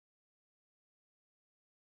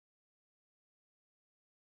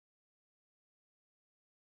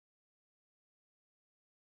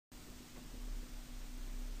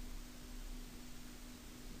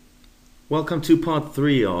Welcome to part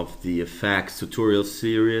 3 of the effects tutorial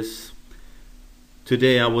series.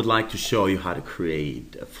 Today I would like to show you how to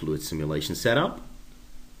create a fluid simulation setup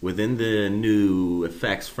within the new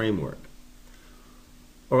effects framework.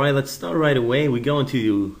 Alright, let's start right away. We go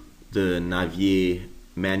into the Navier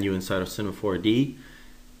menu inside of Cinema 4D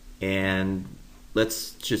and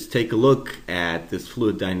let's just take a look at this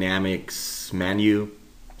fluid dynamics menu,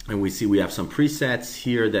 and we see we have some presets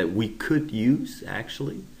here that we could use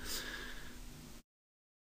actually.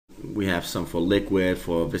 We have some for liquid,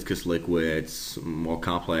 for viscous liquids, more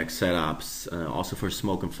complex setups, also for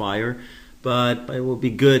smoke and fire. But it will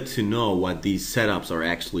be good to know what these setups are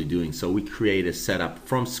actually doing. So we create a setup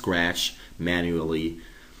from scratch manually.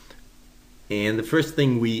 And the first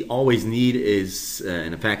thing we always need is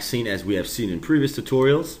an effect scene, as we have seen in previous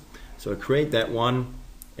tutorials. So I create that one,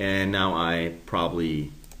 and now I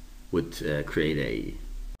probably would create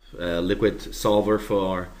a liquid solver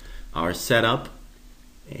for our setup.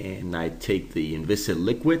 And I take the inviscid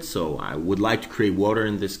liquid, so I would like to create water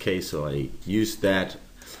in this case, so I use that.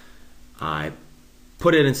 I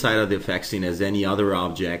put it inside of the effect scene as any other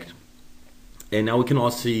object, and now we can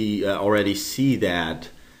also already see that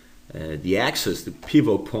the axis, the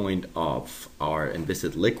pivot point of our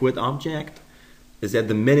inviscid liquid object, is at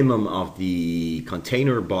the minimum of the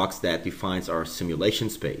container box that defines our simulation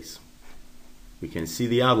space. We can see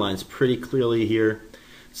the outlines pretty clearly here.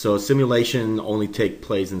 So simulation only takes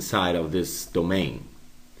place inside of this domain.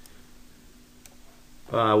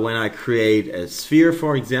 When I create a sphere,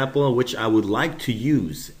 for example, which I would like to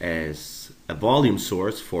use as a volume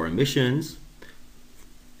source for emissions,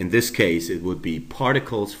 in this case it would be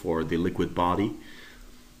particles for the liquid body,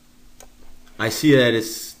 I see that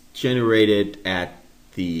it's generated at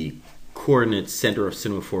the coordinate center of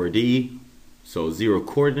Cinema 4D, so 0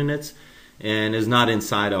 coordinates, and is not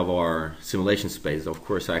inside of our simulation space. Of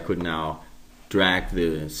course, I could now drag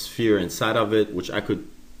the sphere inside of it, which I could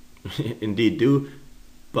indeed do,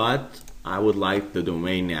 but I would like the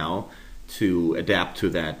domain now to adapt to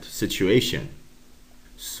that situation.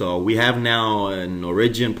 So we have now an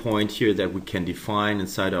origin point here that we can define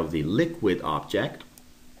inside of the liquid object.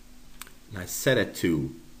 And I set it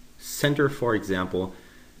to center, for example,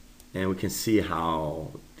 and we can see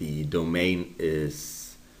how the domain is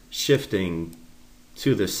shifting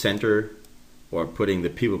to the center, or putting the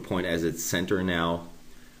pivot point as its center now,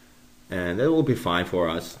 and that will be fine for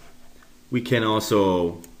us. We can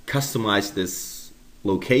also customize this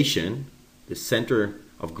location, the center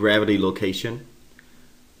of gravity location,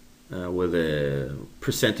 with a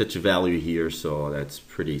percentage value here, so that's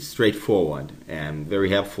pretty straightforward and very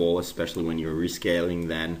helpful, especially when you're rescaling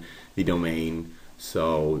then the domain,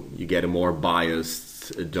 so you get a more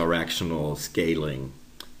biased directional scaling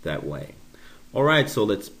that way. Alright, so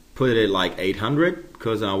let's put it like 800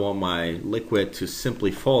 because I want my liquid to simply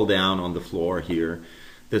fall down on the floor here.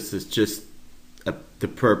 This is just the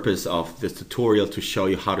purpose of this tutorial, to show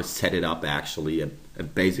you how to set it up actually, a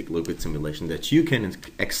basic liquid simulation that you can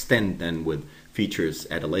extend then with features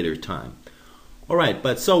at a later time. Alright,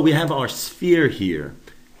 but so we have our sphere here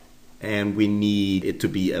and we need it to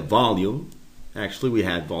be a volume. Actually, we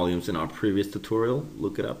had volumes in our previous tutorial,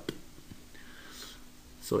 look it up.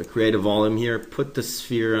 So I create a volume here, put the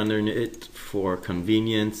sphere underneath it for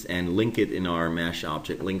convenience, and link it in our mesh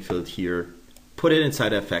object link field here. Put it inside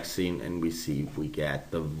the effect scene, and we see we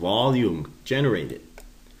get the volume generated.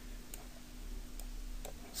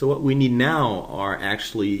 So what we need now are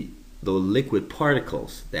actually the liquid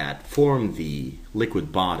particles that form the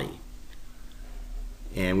liquid body.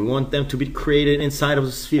 And we want them to be created inside of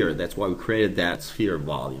the sphere. That's why we created that sphere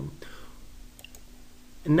volume.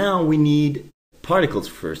 And now we need particles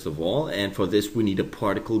first of all, and for this we need a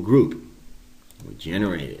particle group. We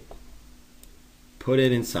generate it, put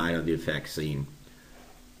it inside of the effect scene,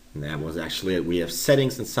 and that was actually it. We have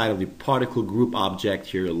settings inside of the particle group object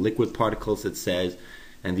here, liquid particles it says,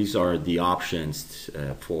 and these are the options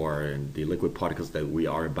for the liquid particles that we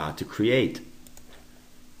are about to create,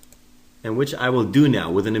 and which I will do now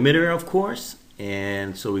with an emitter, of course.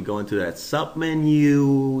 And so we go into that sub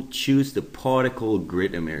menu, choose the particle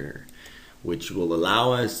grid emitter, which will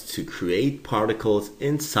allow us to create particles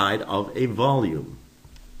inside of a volume.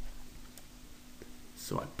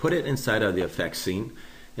 So I put it inside of the effect scene,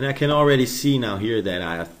 and I can already see now here that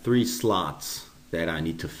I have 3 slots that I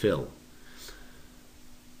need to fill.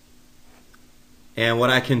 And what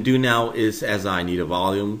I can do now is, as I need a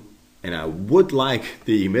volume, and I would like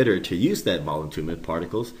the emitter to use that volume to emit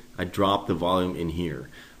particles, I drop the volume in here.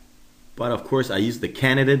 But of course I use the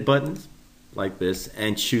candidate buttons like this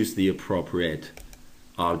and choose the appropriate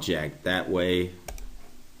object that way,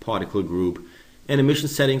 particle group, and emission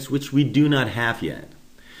settings which we do not have yet.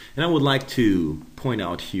 And I would like to point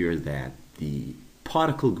out here that the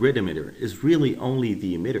particle grid emitter is really only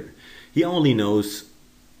the emitter. He only knows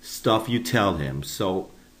stuff you tell him.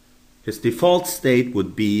 So his default state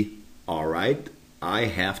would be, alright, I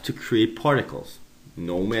have to create particles,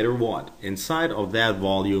 no matter what, inside of that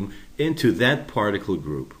volume into that particle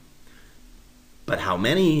group. But how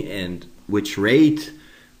many and which rate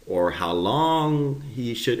or how long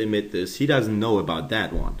he should emit this, he doesn't know about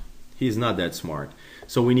that one. He's not that smart.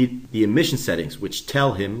 So we need the emission settings which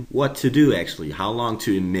tell him what to do actually, how long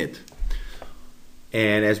to emit.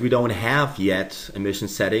 And as we don't have yet emission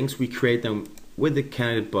settings, we create them with the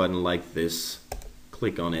candidate button like this.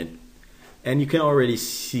 Click on it. And you can already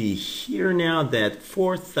see here now that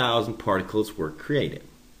 4,000 particles were created,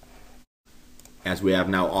 as we have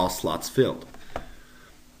now all slots filled.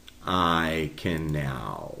 I can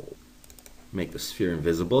now make the sphere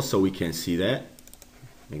invisible so we can see that.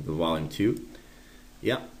 Make the volume 2.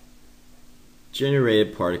 Yep.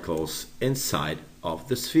 Generated particles inside of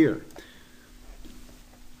the sphere.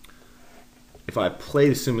 If I play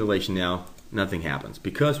the simulation now, nothing happens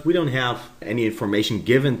because we don't have any information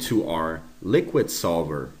given to our liquid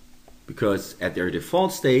solver, because at their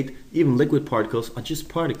default state even liquid particles are just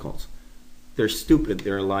particles. They're stupid.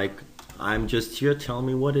 They're like, I'm just here, tell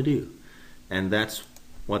me what to do. And that's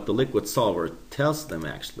what the liquid solver tells them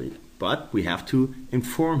actually. But we have to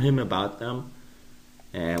inform him about them.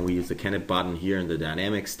 And we use the candidate button here in the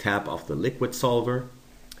dynamics tab of the liquid solver.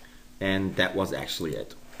 And that was actually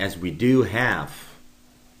it. As we do have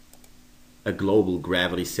a global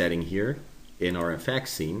gravity setting here in our effect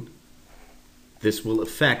scene, this will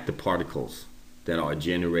affect the particles that are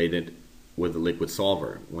generated with the liquid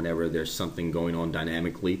solver. Whenever there's something going on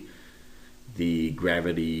dynamically, the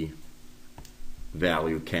gravity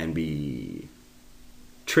value can be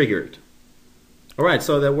triggered. Alright,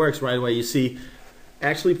 so that works right away. You see,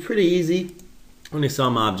 actually pretty easy, only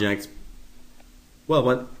some objects. Well,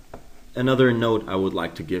 but another note I would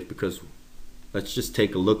like to give, because let's just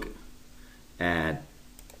take a look at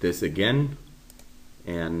this again,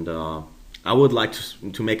 and I would like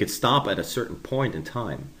to make it stop at a certain point in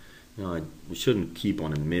time. You know, we shouldn't keep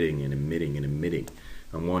on emitting and emitting and emitting.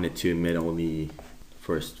 I want it to emit only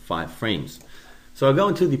first 5 frames. So I go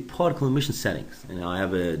into the particle emission settings, and I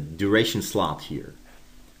have a duration slot here.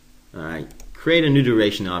 I create a new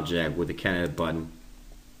duration object with the candidate button.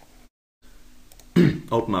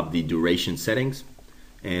 Open up the duration settings,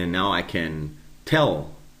 and now I can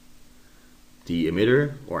tell the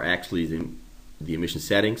emitter, or actually the emission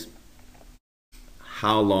settings,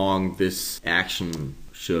 how long this action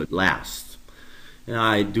should last. And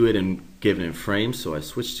I do it in given in frames, so I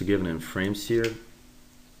switch to given in frames here.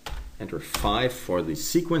 Enter 5 for the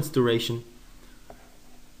sequence duration,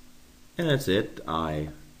 and that's it. I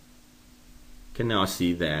can now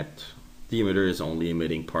see that the emitter is only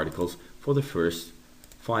emitting particles for the first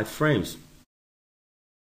 5 frames.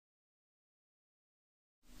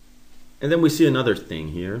 And then we see another thing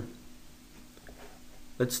here.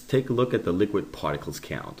 Let's take a look at the liquid particles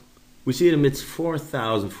count. We see it emits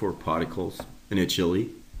 4,004 particles initially,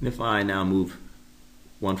 and if I now move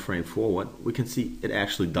 1 frame forward, we can see it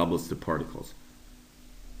actually doubles the particles.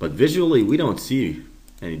 But visually we don't see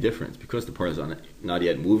any difference because the particles are not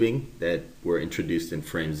yet moving, that were introduced in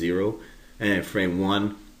frame 0. And in frame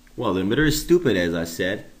 1, well, the emitter is stupid, as I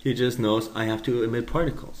said. He just knows I have to emit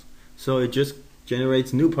particles. So it just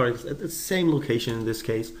generates new particles at the same location in this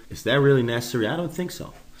case. Is that really necessary? I don't think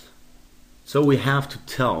so. So we have to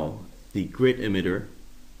tell the grid emitter,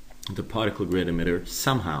 the particle grid emitter,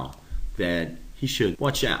 somehow that he should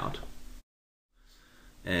watch out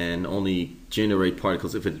and only generate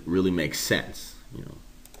particles if it really makes sense, you know.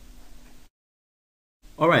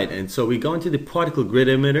 Alright, and so we go into the particle grid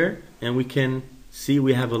emitter, and we can see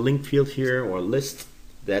we have a link field here, or a list,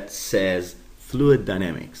 that says fluid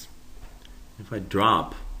dynamics. If I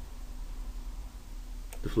drop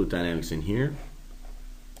the fluid dynamics in here,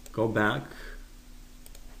 go back,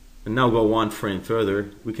 and now go 1 frame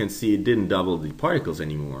further, we can see it didn't double the particles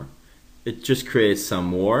anymore. It just creates some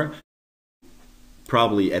more,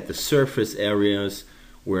 probably at the surface areas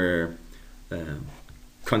where,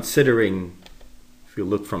 considering, if you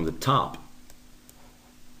look from the top,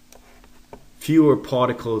 fewer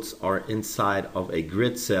particles are inside of a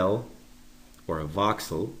grid cell or a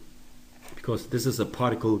voxel, because this is a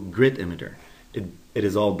particle grid emitter. It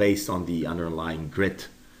is all based on the underlying grid,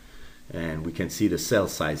 and we can see the cell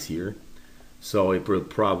size here. So it will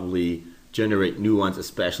probably generate new ones,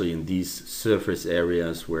 especially in these surface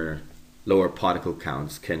areas where lower particle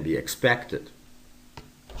counts can be expected.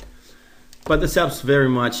 But this helps very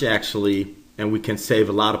much actually and we can save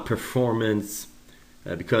a lot of performance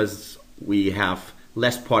because we have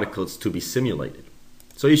less particles to be simulated.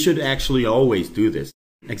 So you should actually always do this,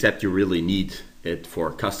 except you really need it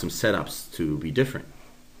for custom setups to be different.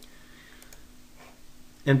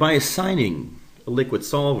 And by assigning a liquid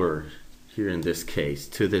solver, here in this case,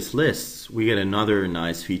 to this list, we get another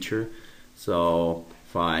nice feature. So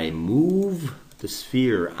if I move the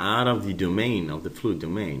sphere out of the domain, of the fluid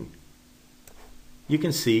domain, you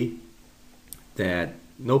can see that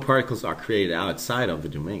no particles are created outside of the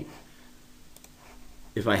domain.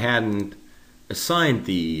 If I hadn't assigned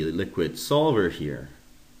the liquid solver here,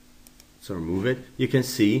 so remove it, you can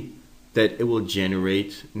see that it will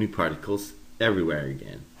generate new particles everywhere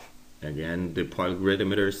again. Again, the particle grid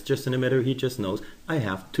emitter is just an emitter. He just knows I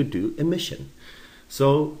have to do emission.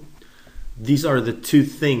 So these are the two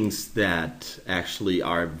things that actually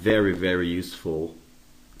are very, very useful,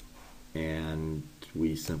 and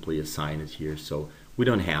we simply assign it here, so we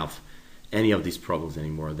don't have any of these problems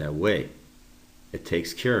anymore that way. It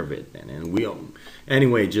takes care of it, and we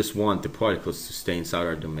anyway just want the particles to stay inside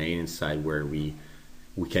our domain, inside where we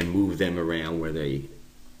can move them around, where they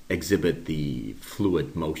exhibit the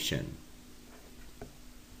fluid motion.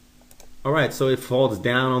 Alright, so it falls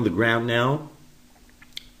down on the ground now.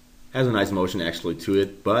 Has a nice motion actually to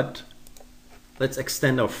it, but let's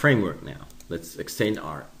extend our framework now. Let's extend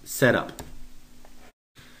our setup.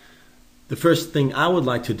 The first thing I would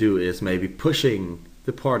like to do is maybe pushing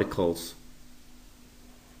the particles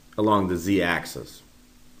along the z-axis.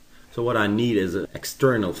 So what I need is an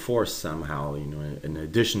external force somehow, an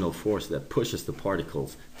additional force that pushes the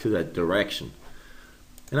particles to that direction.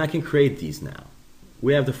 And I can create these now.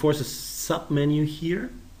 We have the forces submenu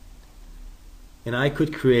here. And I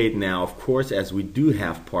could create now, of course, as we do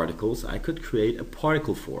have particles, I could create a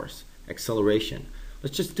particle force, acceleration.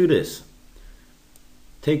 Let's just do this.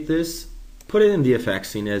 Take this, put it in the effects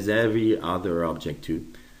scene as every other object do.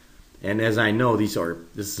 And as I know, this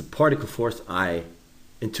is a particle force, I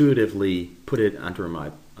intuitively put it under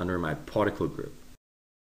my particle group.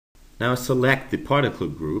 Now select the particle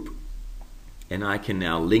group, and I can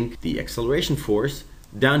now link the acceleration force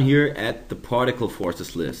down here at the particle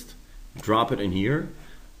forces list. Drop it in here,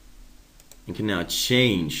 and can now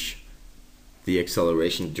change the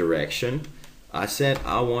acceleration direction. I said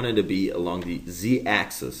I wanted to be along the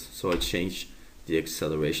z-axis, so I changed the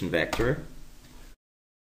acceleration vector.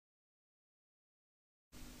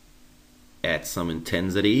 Add some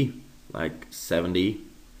intensity, like 70.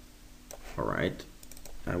 Alright,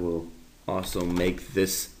 I will also make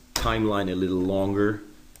this timeline a little longer.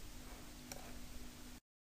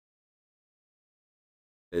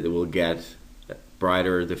 It will get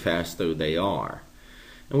brighter the faster they are.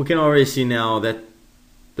 And we can already see now that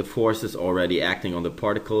the force is already acting on the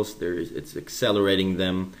particles. It's accelerating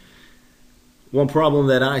them. One problem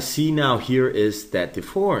that I see now here is that the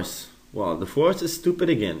force is stupid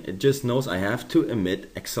again. It just knows I have to emit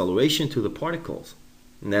acceleration to the particles.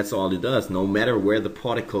 And that's all it does, no matter where the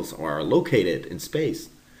particles are located in space.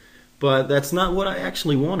 But that's not what I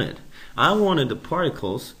actually wanted. I wanted the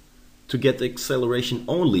particles to get the acceleration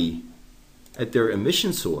only at their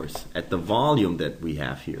emission source, at the volume that we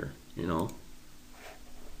have here,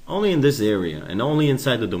 Only in this area and only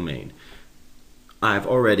inside the domain. I've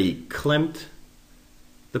already clamped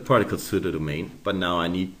the particles to the domain, but now I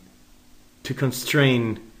need to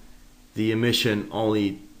constrain the emission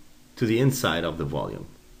only to the inside of the volume.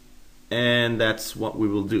 And that's what we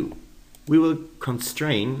will do. We will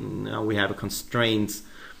constrain, now we have a constraints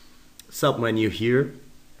submenu here,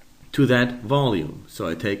 to that volume. So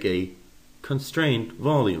I take a constrained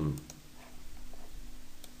volume,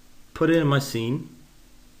 put it in my scene,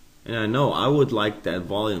 and I know I would like that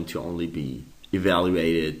volume to only be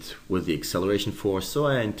evaluated with the acceleration force, so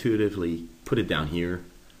I intuitively put it down here.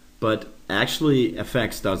 But actually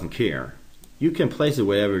FX doesn't care. You can place it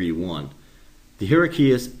wherever you want. The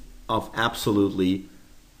hierarchy is of absolutely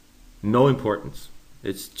no importance.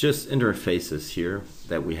 It's just interfaces here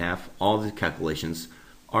that we have. All the calculations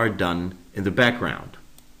are done in the background.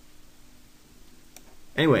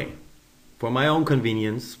 Anyway, for my own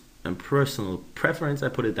convenience and personal preference, I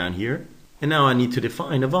put it down here. And now I need to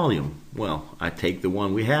define a volume. Well, I take the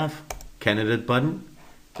one we have, candidate button,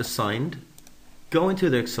 assigned, go into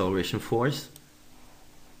the acceleration force,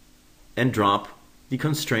 and drop the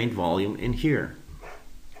constrained volume in here.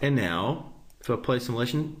 And now, if I play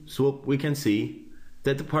simulation, swoop, we can see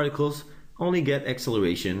that the particles only get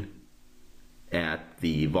acceleration at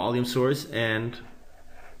the volume source, and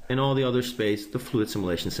in all the other space the fluid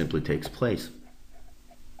simulation simply takes place.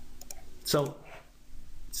 So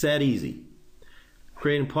it's that easy.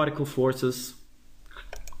 Creating particle forces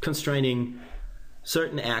constraining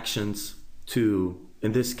certain actions to,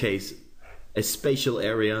 in this case, a spatial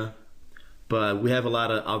area. But we have a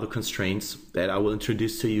lot of other constraints that I will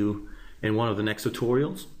introduce to you in one of the next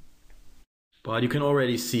tutorials. But you can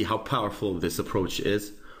already see how powerful this approach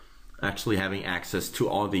is, actually having access to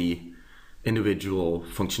all the individual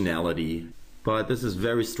functionality. But this is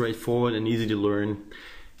very straightforward and easy to learn.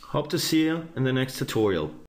 Hope to see you in the next tutorial.